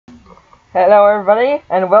Hello everybody,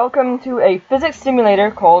 and welcome to a physics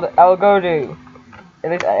simulator called Algodoo. At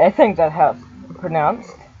least I think that's how it's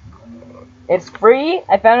pronounced. It's free,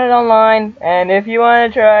 I found it online, and if you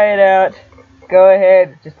want to try it out, go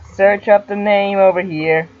ahead, just search up the name over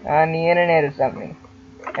here on the internet or something.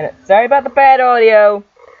 And sorry about the bad audio.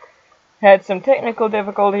 Had some technical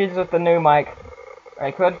difficulties with the new mic.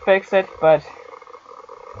 I could fix it, but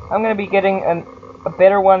I'm going to be getting a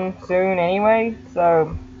better one soon anyway,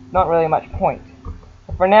 so not really much point.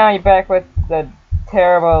 But for now, you're back with the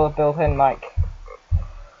terrible built-in mic.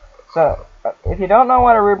 So, if you don't know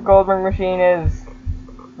what a Rube Goldberg machine is,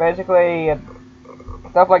 basically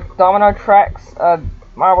stuff like domino tracks,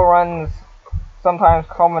 marble runs, sometimes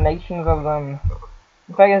combinations of them.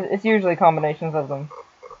 In fact, it's usually combinations of them.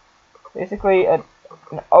 Basically, an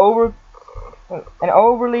overly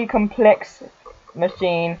complex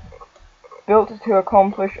machine built to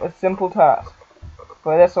accomplish a simple task.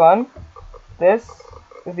 For this one, this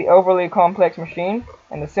is the overly complex machine,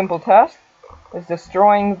 and the simple task is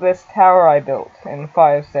destroying this tower I built in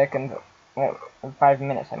 5 seconds. Well, 5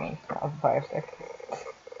 minutes, I mean, not 5 seconds.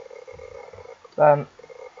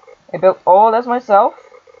 I built all this myself.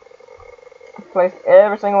 Placed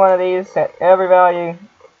every single one of these, set every value,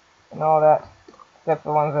 and all that, except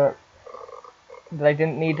the ones that I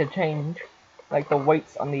didn't need to change, like the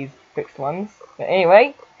weights on these fixed ones. But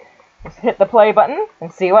anyway, let's hit the play button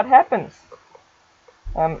and see what happens.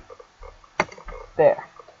 There.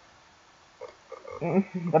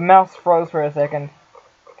 The mouse froze for a second.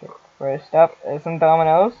 Okay, first up is some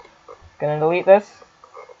dominoes. Gonna delete this.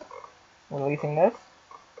 Releasing this.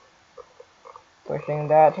 Pushing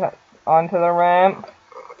that onto the ramp.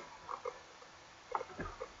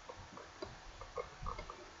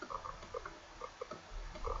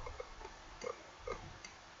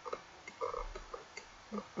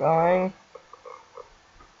 Going.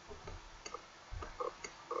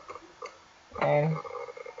 And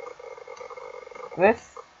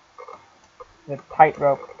this is a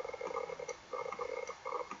tightrope.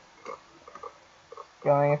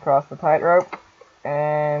 Going across the tightrope,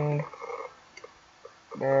 and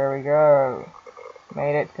there we go.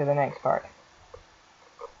 Made it to the next part.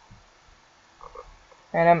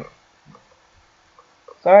 And I'm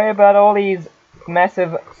sorry about all these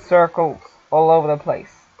massive circles all over the place.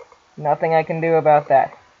 Nothing I can do about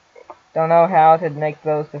that. Don't know how to make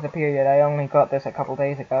those disappear yet. I only got this a couple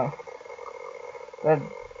days ago. But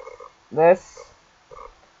this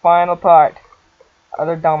final part,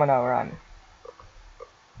 other domino run.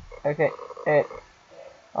 Okay, it's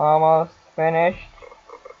almost finished.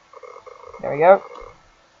 There we go.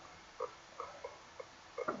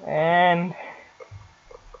 And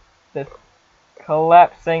just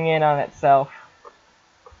collapsing in on itself.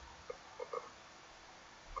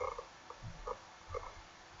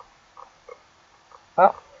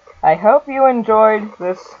 Well, I hope you enjoyed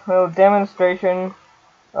this little demonstration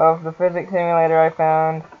of the physics simulator I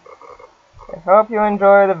found. I hope you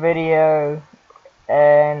enjoy the video,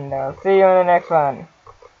 and I'll see you in the next one.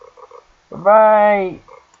 Goodbye!